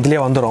இதுலயே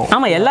வந்துடும்.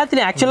 ஆமா,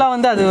 எல்லாத்துலயும் ஆக்சுவலா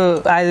வந்து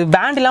அது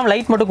பேண்ட் இல்லாம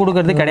லைட் மட்டும்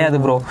கொடுக்கறது கிடையாது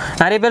ப்ரோ.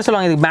 நிறைய பேர்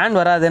சொல்லுவாங்க இதுக்கு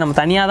பேண்ட் வராது, நம்ம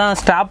தனியா தான்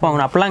ஸ்ட்ராப்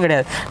வாங்கணும். அப்படிலாம்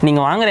கிடையாது.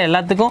 நீங்க வாங்குற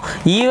எல்லாத்துக்கும்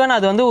ஈவன்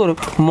அது வந்து ஒரு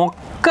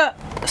மொக்க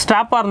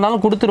ஸ்ட்ராப்பா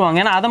இருந்தாலும் கொடுத்துருவாங்க.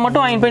 ஏன்னா அதை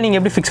மட்டும் வாங்கி போய் நீங்க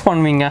எப்படி ஃபிக்ஸ்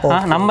பண்ணுவீங்க?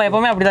 நம்ம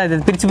எப்பவுமே அப்படிதான்.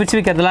 இது பிரிச்சு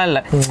விற்கிறதுலாம்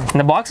இல்லை.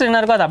 இந்த பாக்ஸ் என்ன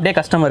இருக்கோ அது அப்படியே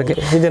கஸ்டமருக்கு.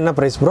 இது என்ன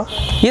பிரைஸ் ப்ரோ?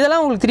 இதெல்லாம்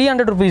உங்களுக்கு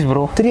 300 rupees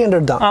ப்ரோ.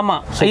 300 தான். ஆமா,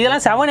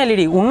 இதெல்லாம் 7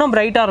 LED இன்னும்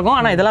பிரைட்டா இருக்கும்.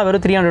 ஆனா இதெல்லாம்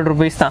வெறும் 300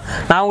 rupees தான்.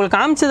 நான் உங்களுக்கு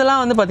காமிச்சதெல்லாம்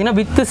வந்து பாத்தீங்கன்னா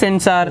வித்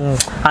சென்சார்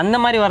அந்த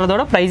மாதிரி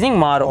வரதோட பிரைசிங்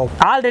மாறும்.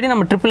 ஆல்ரெடி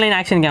நம்ம 999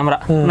 ஆக்ஷன்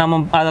கேமரா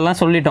நம்ம அதெல்லாம்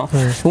சொல்லிட்டோம்.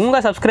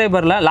 உங்க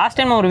சப்ஸ்கிரைபர்ல லாஸ்ட்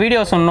டைம் ஒரு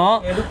வீடியோ சொன்னோம்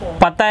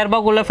 10,000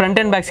 ரூபாய்க்குள்ள ஃப்ரண்ட்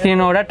அண்ட் பேக்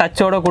ஸ்கிரீனோட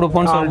டச்சோட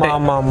கொடுப்போம்னு சொல்லிட்டு.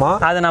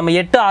 அதை நம்ம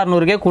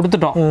 8600க்கே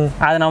கொடுத்துட்டோம்.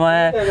 அதை நம்ம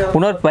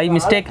இன்னொரு பை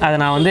மிஸ்டேக் அதை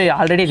நான் வந்து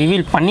ஆல்ரெடி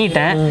ரிவீல்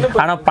பண்ணிட்டேன்.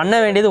 ஆனால் பண்ண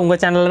வேண்டியது உங்கள்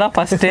சேனலில் தான்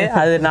ஃபஸ்ட்டு.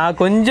 அது நான்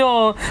கொஞ்சம்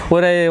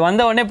ஒரு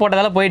வந்த உடனே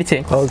போட்டதால போயிடுச்சு.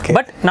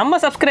 பட் நம்ம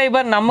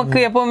சப்ஸ்கிரைபர் நமக்கு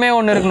எப்பவுமே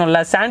ஒன்று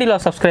இருக்கணும்ல. சாண்டி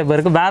லவ்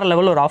சப்ஸ்கிரைபருக்கு வேற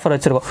லெவல் ஒரு ஆஃபர்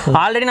வச்சிருக்கோம்.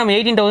 ஆல்ரெடி நம்ம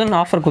 18,000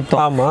 ஆஃபர்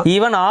கொடுத்தோம்.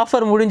 ஈவன்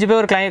ஆஃபர் முடிஞ்சு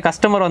போய் ஒரு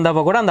கஸ்டமர்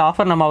வந்தப்போ கூட அந்த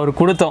ஆஃபர் நம்ம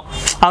அவருக்கு கொடுத்தோம்.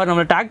 அவர்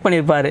நம்மளை டேக்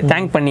பண்ணியிருப்பாரு.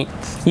 தேங்க் பண்ணி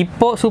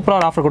இப்போ சூப்பராக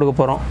ஒரு ஆஃபர் கொடுக்க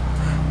போகிறோம்.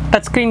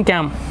 Touch screen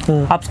game,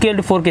 upscale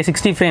to 4K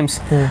 60 frames,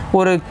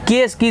 ஒரு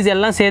கீஸ்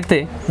எல்லாம் சேர்த்து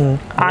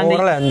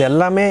அந்த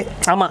எல்லாமே.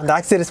 ஆமா, அந்த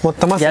ஆக்சசரிஸ்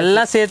மொத்தமா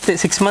எல்லாம் சேர்த்து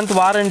 6 month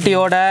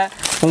வாரண்டியோட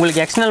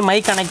உங்களுக்கு எக்ஸ்டர்னல்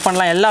மைக் கனெக்ட்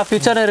பண்ணலாம். எல்லா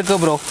ஃபியூச்சரும் இருக்கு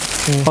ப்ரோ.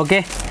 ஓகே,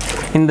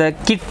 இந்த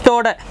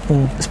கிட்டோட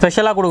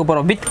ஸ்பெஷலாக கொடுக்க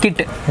போகிறோம். With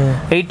kit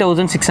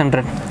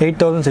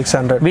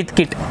 8,600 with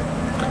kit.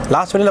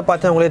 Last வீடியோவில்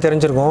பார்த்து உங்களே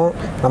தெரிஞ்சிருக்கும்.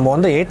 நம்ம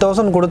வந்து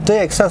 8,000 கொடுத்து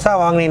எக்ஸஸாக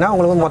வாங்கினீங்கன்னா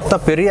உங்களுக்கு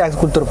மொத்தம் பெரிய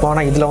ஆக்சஸ் கொடுத்துருப்போம்.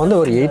 ஆனால் இதில் வந்து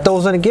ஒரு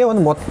 8,000க்கே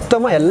வந்து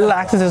மொத்தமாக எல்லா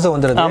ஆக்சஸஸும்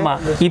வந்துடுது.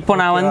 ஆமாம், இப்போ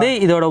நான் வந்து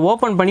இதோட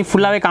ஓப்பன் பண்ணி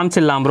ஃபுல்லாகவே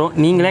காமிச்சிடலாம் ப்ரோ.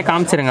 நீங்களே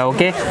காமிச்சிருங்க.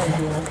 ஓகே,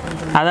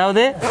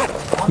 அதாவது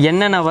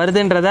என்னென்ன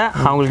வருதுன்றதை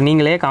அவங்களுக்கு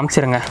நீங்களே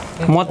காமிச்சிருங்க.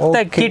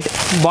 மொத்த கிட்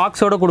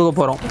பாக்ஸோட கொடுக்க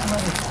போகிறோம்.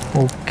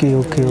 Okay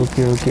okay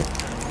okay okay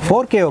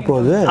 4K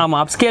போகுது. ஆமாம்,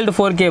 அப்ஸ்கேல் டு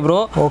 4K ப்ரோ.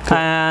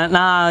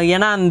 நான்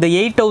ஏன்னா அந்த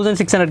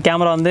 8,600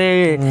 கேமரா வந்து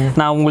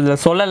நான் உங்களுக்கு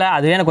சொல்லலை.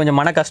 அதுவே எனக்கு கொஞ்சம்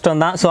மன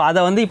கஷ்டம் தான். ஸோ அதை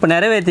வந்து இப்போ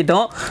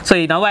நிறைவேற்றிட்டோம். So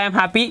now I am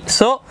happy.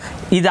 So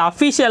இது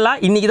அஃபிஷியலா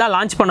இன்னைக்கு தான்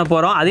லான்ச் பண்ண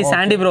போறோம். அது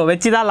சாண்டி ப்ரோ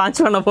வெச்சு தான் லான்ச்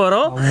பண்ண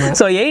போறோம்.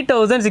 So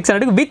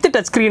 8600 with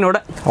touch ஸ்கிரீனோட.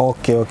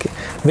 Okay okay.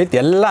 With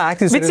எல்லா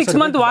accessories with 6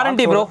 month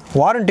warranty bro.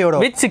 வாரண்டியோட.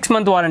 With 6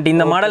 month warranty.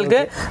 இந்த மாடலுக்கு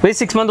வித்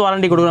 6 மந்த்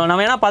வாரண்டி கொடுக்குறோம்.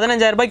 நம்ம ஏன்னா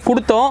 15000 ரூபாய்க்கு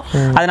கொடுத்தோம்.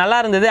 அது நல்லா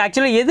இருந்தது.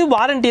 ஆக்சுவலி எது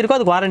வாரண்டி இருக்கோ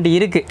அதுக்கு வாரண்டி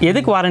இருக்கு.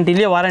 எதுக்கு வாரண்டி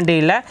இல்லையோ வாரண்டி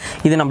இல்ல.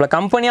 இது நம்மள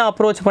கம்பெனியா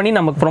அப்ரோச் பண்ணி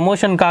நமக்கு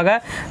ப்ரமோஷனுக்காக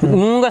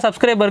உங்க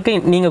சப்ஸ்கிரைபருக்கு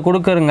நீங்க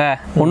கொடுக்குறீங்க.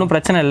 ஒன்றும்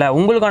பிரச்சனை இல்லை.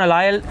 உங்களுக்கான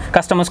லாயல்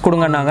கஸ்டமர்ஸ்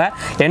கொடுங்கன்னாங்க.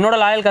 என்னோட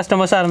லாயல்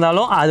கஸ்டமர்ஸாக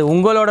இருந்தாலும் அது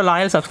உங்களோட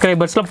லாயல்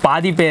சப்ஸ்கிரைபர்ஸில்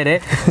பாதி பேர்.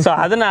 ஸோ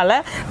அதனால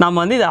நம்ம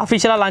வந்து இது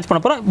அஃபிஷியலாக லான்ச் பண்ண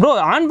போகிறோம். ப்ரோ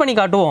ஆன் பண்ணி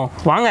காட்டுவோம்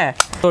வாங்க.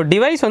 ஸோ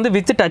டிவைஸ் வந்து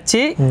வித்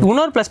டச்சு.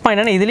 இன்னொரு ப்ளஸ்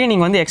பாயிண்ட் என்ன, இதுலேயும்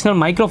நீங்கள் வந்து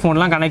எக்ஸ்டர்னல்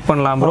மைக்ரோஃபோன்லாம் கனெக்ட்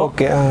பண்ணலாம் ப்ரோ.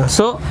 ஓகே.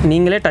 ஸோ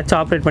நீங்களே டச்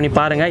ஆப்ரேட் பண்ணி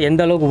பாருங்கள்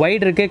எந்த அளவுக்கு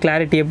வைட் இருக்குது,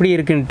 கிளாரிட்டி எப்படி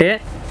இருக்குன்ட்டு.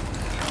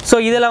 ஸோ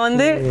இதில்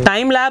வந்து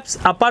time labs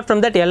apart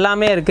from that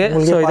எல்லாமே இருக்குது.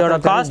 ஸோ இதோட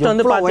காஸ்ட்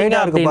வந்து பார்த்தீங்க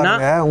அப்படின்னா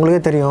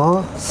உங்களுக்கே தெரியும்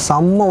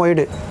செம்ம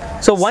வைடு.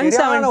 ஸோ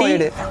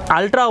 170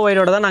 அல்ட்ரா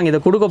வைடோட தான் நாங்கள் இதை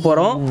கொடுக்க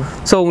போகிறோம்.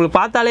 ஸோ உங்களுக்கு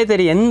பார்த்தாலே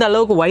தெரியும் எந்த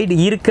அளவுக்கு வைட்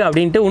இருக்குது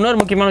அப்படின்ட்டு. இன்னொரு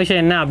முக்கியமான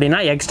விஷயம் என்ன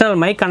அப்படின்னா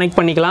எக்ஸ்டர்னல் மைக் கனெக்ட்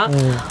பண்ணிக்கலாம்.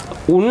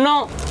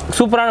 இன்னும்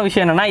சூப்பரான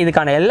விஷயம் என்னன்னா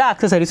இதுக்கான எல்லா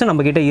அக்சசரிஸும்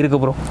நம்ம கிட்ட இருக்கு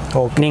ப்ரோ.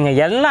 நீங்கள்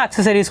எல்லா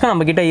அக்சசரிஸ்க்கும்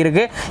நம்ம கிட்ட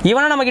இருக்கு.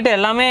 ஈவனா நம்ம கிட்ட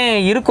எல்லாமே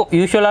இருக்கும்,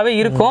 யூஸ்வலாகவே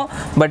இருக்கும்.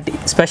 பட்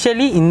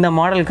ஸ்பெஷலி இந்த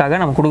மாடலுக்காக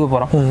நம்ம கொடுக்க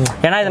போகிறோம்.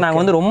 ஏன்னா இது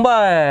நாங்கள் வந்து ரொம்ப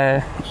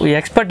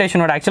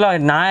எக்ஸ்பெக்டேஷனோட, ஆக்சுவலாக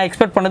நான்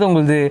எக்ஸ்பெக்ட் பண்ணது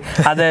உங்களுக்கு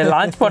அதை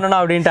லான்ச் பண்ணணும்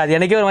அப்படின்ட்டு. அது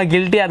எனக்கே ஒரு மாதிரி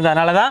கில்ட்டியாக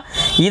இருந்ததுனால தான்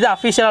இது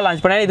அஃபிஷியலாக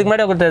லான்ச் பண்ணேன். இதுக்கு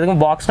முன்னாடி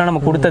கொடுத்ததுக்கும் பாக்ஸ்லாம்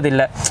நம்ம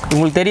கொடுத்ததில்லை.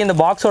 உங்களுக்கு தெரியும் இந்த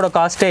பாக்ஸோட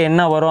காஸ்ட்டே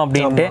என்ன வரும்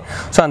அப்படின்ட்டு.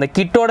 ஸோ அந்த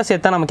கிட்டோட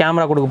சேர்த்தா நம்ம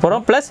கேமரா கொடுக்க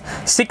போகிறோம். Plus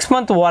 6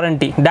 month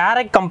warranty,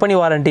 direct company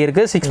warranty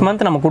இருக்கு. 6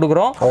 மந்த் நம்ம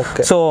கொடுக்குறோம்.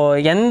 ஸோ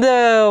எந்த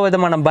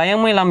விதமான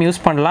பயமும் இல்லாமல்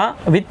யூஸ் பண்ணலாம்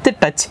வித்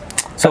டச்.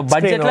 ஸோ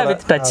பட்ஜெட்டில்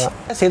வித் டச்.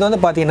 இது வந்து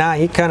பார்த்தீங்கன்னா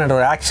ஈக்கானோட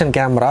ஒரு ஆக்ஷன்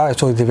கேமரா.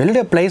 ஸோ இது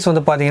வெளியே ப்ரைஸ்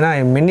வந்து பார்த்தீங்கன்னா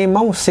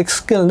மினிமம் 6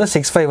 to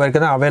 6.5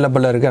 வரைக்கும் தான்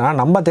அவைலபிள் இருக்குது. ஆனால்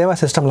நம்ம தேவா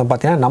சிஸ்டமில்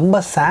பார்த்தீங்கன்னா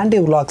நம்ம சாண்டி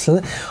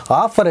விலாக்ஸ்லேருந்து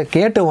ஆஃபரை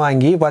கேட்டு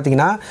வாங்கி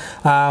பார்த்தீங்கன்னா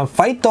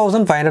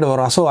 5500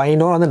 வரும். ஸோ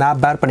 500 வந்து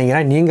நான் பேர்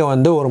பண்ணிக்கிறேன். நீங்கள்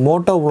வந்து ஒரு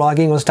மோட்டோ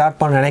விலாகிங் ஸ்டார்ட்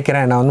பண்ண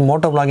நினைக்கிறேன், நான் வந்து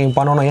மோட்டோ விலாகிங்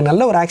பண்ணணும்,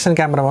 நல்ல ஒரு ஆக்ஷன்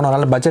கேமரா வேணும்,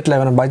 நல்ல பட்ஜெட்டில்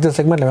வேணும், பட்ஜெட்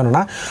செக்மெண்ட்டில்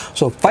வேணும்னா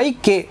ஸோ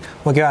 5K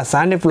ஓகேவா,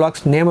 சாண்டி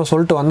விலாக்ஸ் நேமை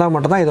சொல்லிட்டு வந்தால்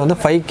மட்டும் தான் இது வந்து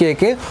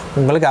 5Kக்கு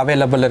உங்களுக்கு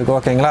அவைலபிள் இருக்குது.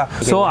 ஓகேங்களா.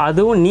 ஸோ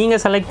அதுவும் நீங்க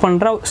செலக்ட்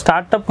பண்ற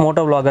ஸ்டார்ட் அப்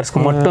மோட்டோ vloggers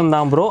மட்டும்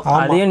தான் ப்ரோ.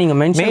 அதையும் நீங்க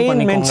மென்ஷன்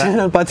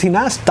பண்ணிக்கோங்க.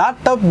 பார்த்தீங்கன்னா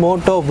ஸ்டார்ட் அப்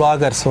மோட்டோ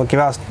vloggers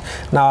ஓகேவா.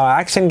 நான்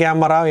ஆக்ஷன்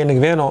கேமரா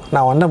எனக்கு வேணும்,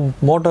 நான் வந்து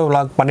மோட்டோ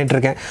vlog பண்ணிட்டு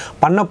இருக்கேன்,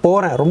 பண்ண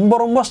போறேன், ரொம்ப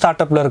ரொம்ப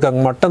ஸ்டார்ட் அப்ல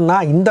இருக்கவங்க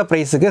மட்டும்தான் இந்த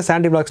பிரைஸுக்கு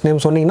சாண்டி vlogs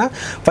நேம் சொன்னீங்கன்னா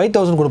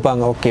 5000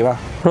 கொடுப்பாங்க. ஓகேவா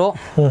ப்ரோ.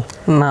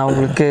 நான்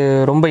உங்களுக்கு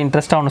ரொம்ப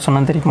இன்ட்ரெஸ்டாக ஒன்று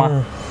சொன்னேன் தெரியுமா,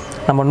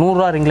 நம்ம 100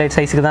 ரூபா ரிங் லைட்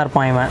சைஸுக்கு தான்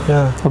இருப்பான் இவன்.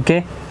 ஓகே,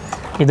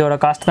 இதோட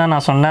காஸ்ட் தான்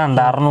நான் சொன்னேன்,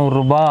 அந்த 600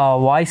 ரூபாய்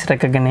வாய்ஸ்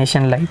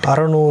ரெக்கக்னேஷன் லைட்.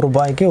 600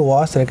 ரூபாய்க்கு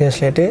வாய்ஸ்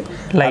ரெக்கக்னேஷன் லைட்டு.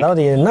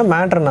 அதாவது என்ன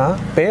மேட்டர்னா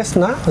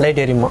பேசினா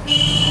லைட் எரியுமா.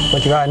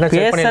 ஓகேவா, என்ன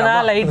பேசினா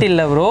லைட்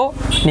இல்லை ப்ரோ,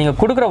 நீங்கள்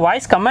கொடுக்குற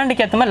வாய்ஸ்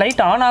கமாண்டுக்கு ஏற்ற மாதிரி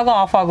லைட் ஆன் ஆகும்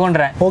ஆஃப்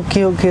ஆகுன்றேன்.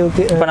 Okay okay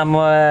okay. இப்போ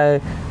நம்ம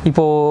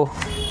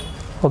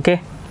ஓகே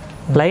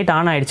லைட்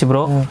ஆன் ஆயிடுச்சு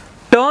bro.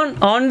 Turn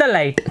on the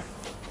light,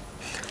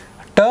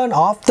 turn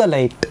of the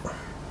light.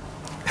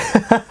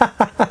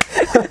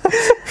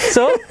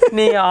 So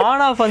நீங்கள்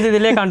ஆன் ஆஃப் வந்து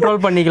இதிலே கண்ட்ரோல்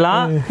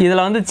பண்ணிக்கலாம்.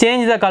 இதில் வந்து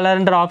சேஞ்ச் த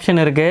கலர்ன்ற ஆப்ஷன்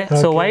இருக்குது.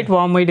 ஸோ ஒயிட்,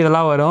 வார்ம் ஒயிட்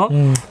இதெல்லாம் வரும்.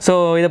 ஸோ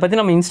இதை பற்றி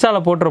நம்ம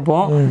இன்ஸ்டாவில்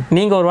போட்டிருப்போம்.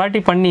 நீங்கள் ஒரு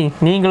வாட்டி பண்ணி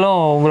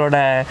நீங்களும் உங்களோட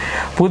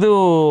புது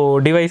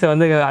டிவைஸை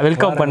வந்து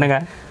வெல்கம்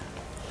பண்ணுங்கள்.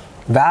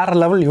 வேறு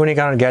லெவல்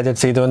யூனிக்கான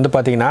கேஜெட்ஸ் இது வந்து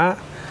பார்த்தீங்கன்னா.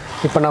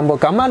 இப்போ நம்ம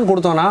கமாண்ட்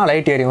கொடுத்தோன்னா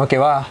லைட் எரியும்.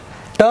 ஓகேவா,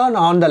 turn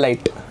on the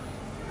light,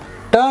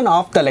 turn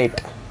of the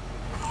light,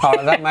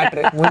 அவ்வளோதான்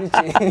மேட்ரு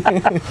முடிச்சு.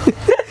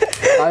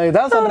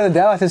 அதுதான் சொல்கிறது,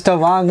 தேவா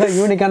சிஸ்டம் வாங்க,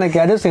 யூனிக்கான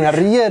கேஜெட்ஸ்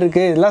நிறைய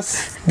இருக்குது.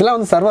 இதெல்லாம்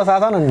வந்து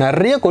சர்வசாதாரணம்,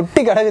 நிறைய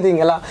கொட்டி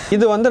கிடக்குதுங்கெல்லாம்.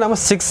 இது வந்து நம்ம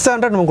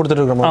 600 நம்ம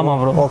கொடுத்துட்ருக்கோம்.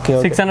 ஆமாம் ப்ரோ. ஓகே,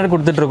 600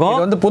 கொடுத்துட்ருக்கோம்.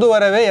 இது வந்து புது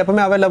வரவே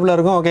எப்பவுமே அவைலபிளாக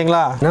இருக்கும்.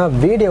 ஓகேங்களா. நான்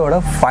வீடியோட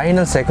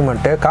ஃபைனல்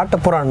செக்மெண்ட்டு காட்ட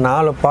போகிற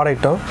 4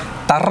 ப்ராடக்ட்டும்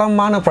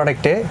தரமான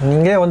ப்ராடக்ட்டு.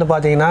 நீங்களே வந்து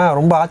பார்த்தீங்கன்னா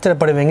ரொம்ப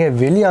ஆச்சரியப்படுவீங்க,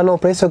 வெளியே அவ்வளோ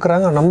ப்ரைஸ்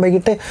வைக்கிறாங்க,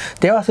 நம்மக்கிட்ட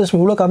தேவா சிஸ்டம்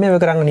இவ்வளோ கம்மியாக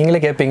வைக்கிறாங்க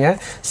நீங்களே கேட்பீங்க.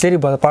 சரி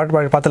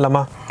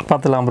பார்த்துடலாமா?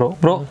 பார்த்துலாம் ப்ரோ.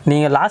 ப்ரோ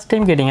நீங்கள் லாஸ்ட்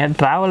டைம் கேட்டீங்க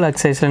ட்ராவல்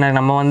எக்ஸசைஸில்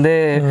நம்ம வந்து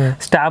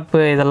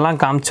ஸ்டாப்பு இதெல்லாம்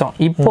காமிச்சோம்.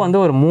 இப்போ வந்து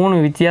ஒரு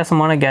 3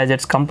 வித்தியாசமான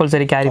கேஜெட்ஸ்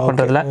கம்பல்சரி கேரி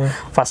பண்ணுறதுல.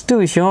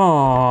 ஃபஸ்ட்டு விஷயம்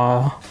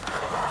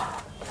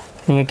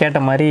நீங்கள் கேட்ட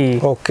மாதிரி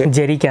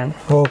ஜெரிகேன்.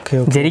 Okay,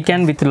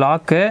 ஜெரிகேன் with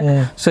lock.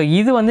 ஸோ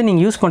இது வந்து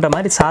நீங்கள் யூஸ் பண்ணுற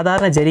மாதிரி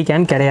சாதாரண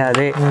ஜெரிகேன்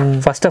கிடையாது.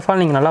 ஃபர்ஸ்ட் ஆஃப்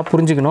ஆல் நீங்கள் நல்லா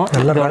புரிஞ்சுக்கணும்.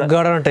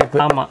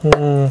 ஆமாம்,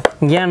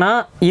 ஏன்னா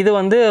இது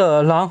வந்து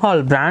லாங்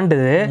ஹால் பிராண்டு.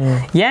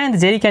 ஏன் இந்த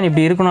ஜெரிகேன்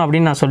இப்படி இருக்கணும்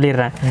அப்படின்னு நான்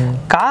சொல்லிடுறேன்.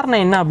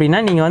 காரணம் என்ன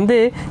அப்படின்னா, நீங்கள் வந்து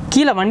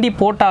கீழே வண்டி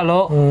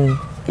போட்டாலோ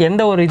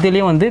எந்த ஒரு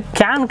இதுலேயும் வந்து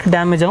கேனுக்கு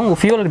டேமேஜ் ஆகும்,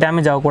 ஃபியூலுக்கு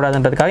டேமேஜ்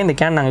ஆகக்கூடாதுன்றதுக்காக இந்த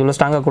கேன் நாங்கள் இவ்வளோ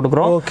ஸ்ட்ராங்காக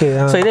கொடுக்குறோம்.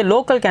 ஸோ இதே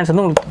லோக்கல் கேன்ஸ்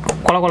வந்து உங்களுக்கு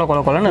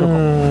கொலன்னு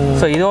இருக்கும்.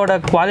 ஸோ இதோட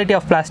குவாலிட்டி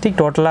ஆஃப் பிளாஸ்டிக்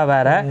டோட்டலாக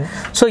வேறு.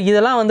 ஸோ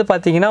இதெல்லாம் வந்து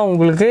பார்த்தீங்கன்னா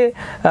உங்களுக்கு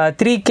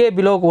 3K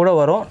பிலோ கூட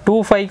வரும்,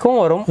 2.5க்கும்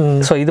வரும்.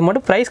 ஸோ இது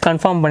மட்டும் ப்ரைஸ்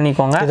கன்ஃபார்ம்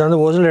பண்ணிக்கோங்க. இது வந்து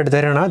ஒரிஜினல் ரேட்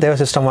தெரியும்னா தேவ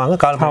சிஸ்டம் வாங்க,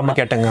 கால் பண்ணி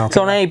கேட்டுங்க.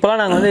 ஸோ நான்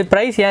இப்போலாம் நாங்கள் வந்து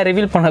ப்ரைஸ் ஏன்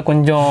ரிவீல் பண்ண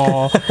கொஞ்சம்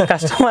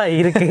கஷ்டமாக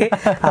இருக்குது,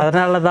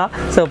 அதனால தான்.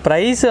 ஸோ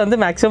ப்ரைஸ் வந்து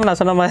மேக்ஸிமம்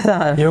நான் சொன்ன மாதிரி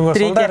தான், இவங்க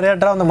 3K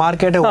ரேட்டாக வந்து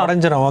மார்க்கெட்டை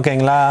உடஞ்சிரும்.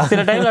 ஓகேங்களா. பார்த்தீங்களா?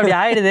 சில டைமில் அப்படி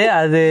ஆகிடுது.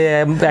 அது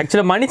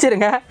ஆக்சுவலாக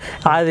மன்னிச்சிருங்க,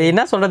 அது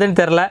என்ன சொல்கிறதுன்னு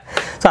தெரில.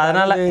 ஸோ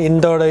அதனால்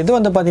இதோட இது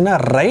வந்து பார்த்தீங்கன்னா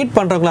ரைட்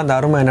பண்ணுறவங்களா அந்த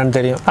அருமை என்னன்னு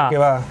தெரியும்.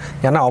 ஓகேவா?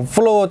 ஏன்னா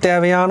அவ்வளோ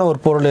தேவையான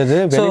ஒரு பொருள் இது.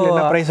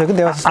 வெளியில் ப்ரைஸ்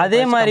இருக்குது.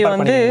 அதே மாதிரி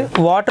வந்து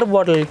வாட்டர்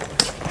பாட்டில்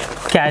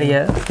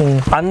கேரியர்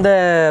அந்த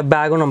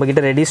பேக்கும்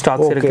நம்மக்கிட்ட ரெடி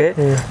ஸ்டாக்ஸ்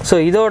இருக்குது. ஸோ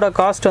இதோட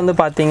காஸ்ட் வந்து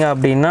பார்த்தீங்க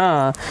அப்படின்னா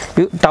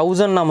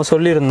 1000 நம்ம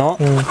சொல்லியிருந்தோம்.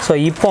 ஸோ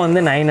இப்போ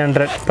வந்து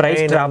 900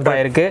 ப்ரைஸ் ட்ராப்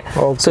ஆகிருக்கு.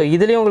 ஸோ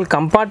இதுலேயும் உங்களுக்கு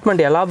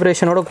கம்பார்ட்மெண்ட்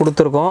எலாபரேஷனோட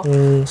கொடுத்துருக்கோம்.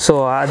 ஸோ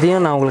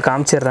அதையும் நான் உங்களுக்கு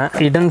காமிச்சிடுறேன்.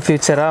 இடன்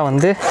ஃபியூச்சராக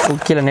வந்து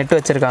கீழே நெட்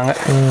வச்சுருக்காங்க.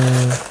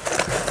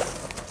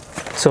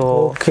 ஸோ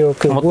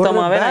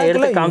மொத்தமாகவே நான்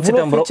எடுத்து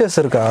காமிச்சிட்டேன் ப்ரோ.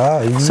 இருக்கா?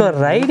 ஸோ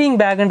ரைடிங்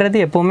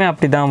பேக்ன்றது எப்போவுமே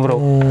அப்படி தான் ப்ரோ.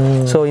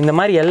 ஸோ இந்த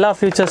மாதிரி எல்லா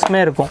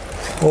ஃபியூச்சர்ஸுமே இருக்கும்.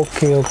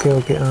 Okay okay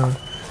okay.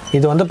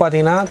 இது வந்து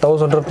பார்த்தீங்கன்னா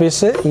 1000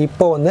 ருபீஸு,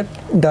 இப்போ வந்து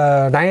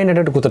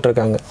 900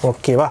 கொடுத்துட்ருக்காங்க.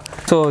 ஓகேவா?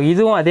 ஸோ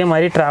இதுவும் அதே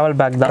மாதிரி ட்ராவல்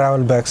பேக் தான்.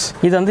 ட்ராவல் பேக்ஸ்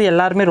இது வந்து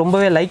எல்லாருமே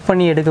ரொம்பவே லைக்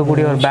பண்ணி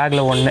எடுக்கக்கூடிய ஒரு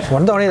பேக்கில்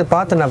உடனே இதை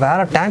பார்த்து நான்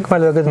வேறு டேங்க்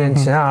மேலே வைக்கிறது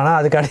நினச்சேன். ஆனால்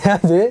அது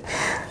கிடையாது.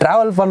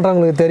 ட்ராவல்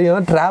பண்ணுறவங்களுக்கு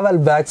தெரியும். ட்ராவல்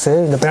பேக்ஸு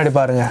இந்த பின்னாடி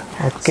பாருங்கள்.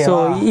 ஓகே. ஸோ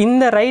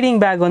இந்த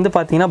ரைடிங் பேக் வந்து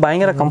பார்த்தீங்கன்னா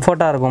பயங்கர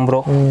கம்ஃபர்ட்டாக இருக்கும்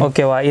ப்ரோ.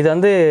 ஓகேவா? இது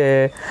வந்து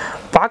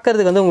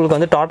பார்க்கறதுக்கு வந்து உங்களுக்கு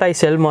வந்து டாட்டாய்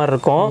செல் மாதிரி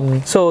இருக்கும்.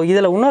 ஸோ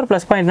இதில் இன்னொரு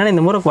ப்ளஸ் பாயிண்ட் என்னன்னா,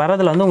 இந்த முறை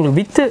வரதில் வந்து உங்களுக்கு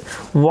வித்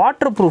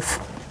வாட்டர் ப்ரூஃப்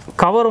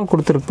கவரும்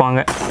கொடுத்துருப்பாங்க.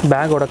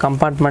 பேக்கோட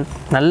கம்பார்ட்மெண்ட்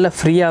நல்ல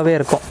ஃப்ரீயாகவே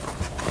இருக்கும்.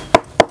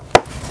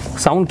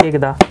 சவுண்ட்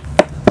கேட்குதா?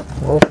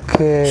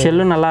 ஓகே.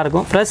 ஷெல்லும்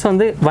நல்லாயிருக்கும். ப்ளஸ்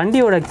வந்து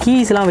வண்டியோட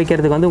கீஸ்லாம்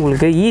வைக்கிறதுக்கு வந்து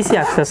உங்களுக்கு ஈஸி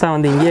அக்சஸாக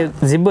வந்து இங்கேயே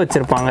ஜிப்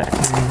வச்சுருப்பாங்க.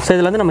 ஸோ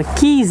இதில் வந்து நம்ம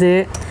கீஸு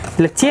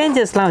இல்லை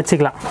சேஞ்சஸ்லாம்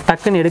வச்சுக்கலாம்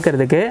டக்குன்னு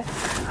எடுக்கிறதுக்கு.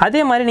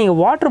 அதே மாதிரி நீங்கள்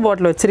வாட்டர்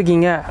பாட்டில்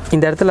வச்சுருக்கீங்க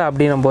இந்த இடத்துல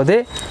அப்படின்னும் போது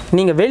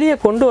நீங்கள் வெளியே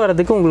கொண்டு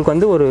வரதுக்கு உங்களுக்கு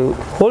வந்து ஒரு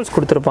ஹோல்ஸ்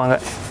கொடுத்துருப்பாங்க.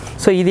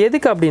 ஸோ இது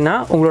எதுக்கு அப்படின்னா,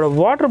 உங்களோட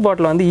வாட்டர்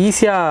பாட்டில் வந்து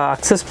ஈஸியாக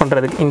அக்சஸ்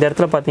பண்ணுறதுக்கு. இந்த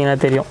இடத்துல பார்த்தீங்கன்னா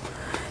தெரியும்,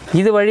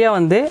 இது வழியாக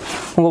வந்து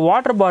உங்கள்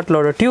வாட்டர்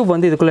பாட்டிலோட டியூப்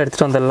வந்து இதுக்குள்ளே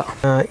எடுத்துகிட்டு வந்துடலாம்.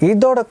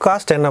 இதோட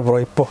காஸ்ட் என்ன ப்ரோ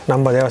இப்போ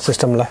நம்ம தேவா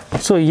சிஸ்டமில்?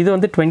 ஸோ இது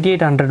வந்து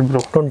 2800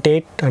 ப்ரோ.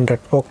 2800.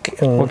 Okay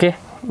okay.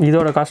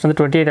 இதோட காஸ்ட் வந்து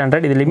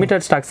 2800. இது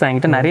லிமிடெட் ஸ்டாக்ஸ் தான்,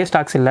 என்கிட்ட நிறைய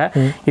ஸ்டாக்ஸ் இல்லை.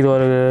 இது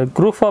ஒரு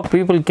குரூப் ஆஃப்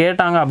பீப்புள்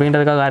கேட்டாங்க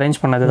அப்படின்றதுக்காக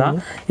அரேஞ்ச் பண்ணது தான்.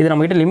 இது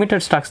நம்மகிட்ட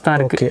லிமிடெட் ஸ்டாக்ஸ் தான்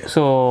இருக்குது.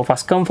 So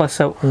first come first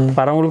serve,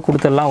 வரவங்களுக்கு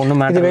கொடுத்துடலாம்.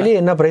 ஒன்றும் மேட்டர். வெளியே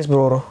என்ன ப்ரைஸ்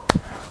ப்ரோ வரும்?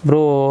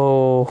 ப்ரோ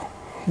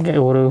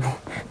ஒரு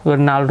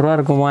 4 ரூபா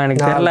இருக்குமா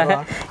எனக்கு தெரியல.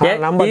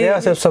 நம்ம தேவா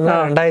சிஸ்டம்ல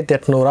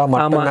 2800.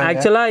 ஆமாம்.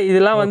 ஆக்சுவலாக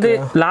இதெல்லாம் வந்து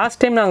லாஸ்ட்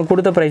டைம் நாங்கள்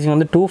கொடுத்த ப்ரைஸிங்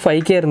வந்து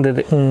 2500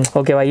 இருந்தது.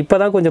 ஓகேவா? இப்போ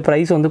தான் கொஞ்சம்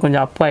ப்ரைஸ் வந்து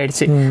கொஞ்சம் அப்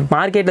ஆகிடுச்சு.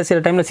 மார்க்கெட்டில்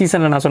சில டைமில்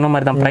சீசனில் நான் சொன்ன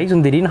மாதிரி தான் ப்ரைஸ்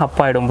வந்து திடீர்னு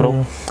அப் ஆகிடும் ப்ரோ.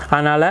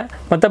 அதனால்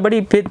மற்றபடி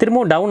இப்போ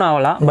திரும்பவும் டவுன்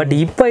ஆகலாம். பட்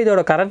இப்போ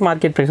இதோட கரண்ட்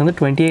மார்க்கெட் ப்ரைஸ் வந்து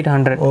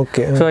 2800.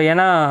 ஓகே. ஸோ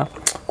ஏன்னா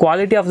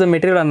குவாலிட்டி ஆஃப் த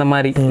மெட்டீரியல் அந்த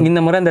மாதிரி. இந்த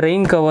முறை அந்த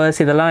ரெயின் கவர்ஸ்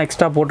இதெல்லாம்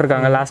எக்ஸ்ட்ரா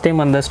போட்டிருக்காங்க. லாஸ்ட்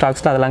டைம் அந்த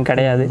ஸ்டாக்ஸில் அதெல்லாம்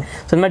கிடையாது.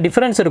 ஸோ இந்த மாதிரி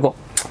டிஃப்ரென்ஸ் இருக்கும்.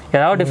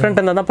 ஏதாவது டிஃப்ரெண்ட்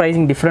இருந்தால் தான்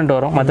ப்ரைஸிங் டிஃப்ரெண்ட்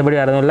வரும். மற்றபடி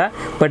வரதும் இல்லை.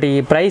 பட்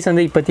ப்ரைஸ்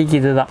வந்து இப்போதைக்கு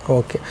இதுதான்.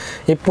 ஓகே.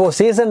 இப்போது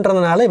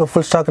சீசன்றதுனால இப்போ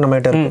ஃபுல் ஸ்டாக் நம்ம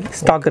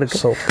ஸ்டாக்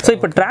இருக்குது. ஸோ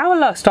இப்போ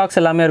ட்ராவல் ஸ்டாக்ஸ்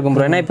எல்லாமே இருக்கும்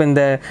ப்ரோ. ஏன்னா இப்போ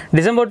இந்த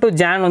டிசம்பர் டு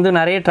ஜான் வந்து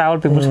நிறைய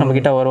ட்ராவல் பீப்புள்ஸ்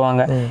நம்மக்கிட்ட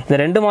வருவாங்க. இந்த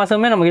 2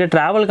 மாதமே நம்மக்கிட்ட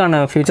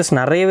ட்ராவலுக்கான ஃபியூச்சர்ஸ்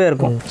நிறையவே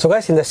இருக்கும். ஸோ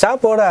கைஸ், இந்த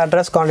ஷாப்போட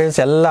அட்ரஸ்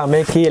கான்டெக்ட்ஸ்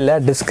எல்லாமே கீழே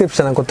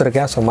டிஸ்கிரிப்ஷனில்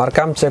கொடுத்துருக்கேன். ஸோ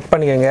மறக்காமல் செக்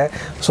பண்ணிக்கோங்க.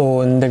 ஸோ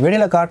இந்த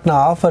வீடியோவில் காட்டின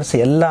ஆஃபர்ஸ்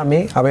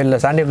எல்லாமே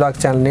available. Chandy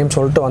vlog channel name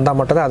சொல்லிட்டு வந்தால்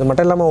மட்டும் தான். அது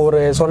மட்டும் இல்லாமல்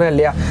ஒரு சொன்னேன்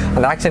இல்லையா,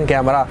 அந்த ஆக்ஷன்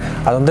கேமரா,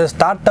 அது வந்து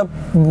ஸ்டார்ட் அப்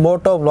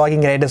மோட்டோ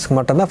வ்ளாகிங் ரைடர்ஸ்க்கு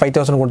மட்டும்தான்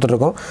 5000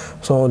 கொடுத்துருக்கோம்.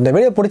 ஸோ இந்த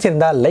வீடியோ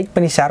பிடிச்சிருந்தா லைக்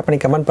பண்ணி ஷேர் பண்ணி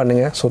கமெண்ட்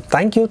பண்ணுங்கள். ஸோ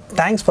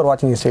தேங்க்ஸ் ஃபார்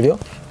வாட்சிங் this video.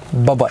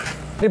 Bye bye.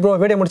 Bro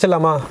video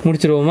முடிச்சிடலாமா?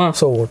 முடிச்சிடுவோமா?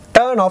 So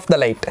turn of the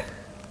light.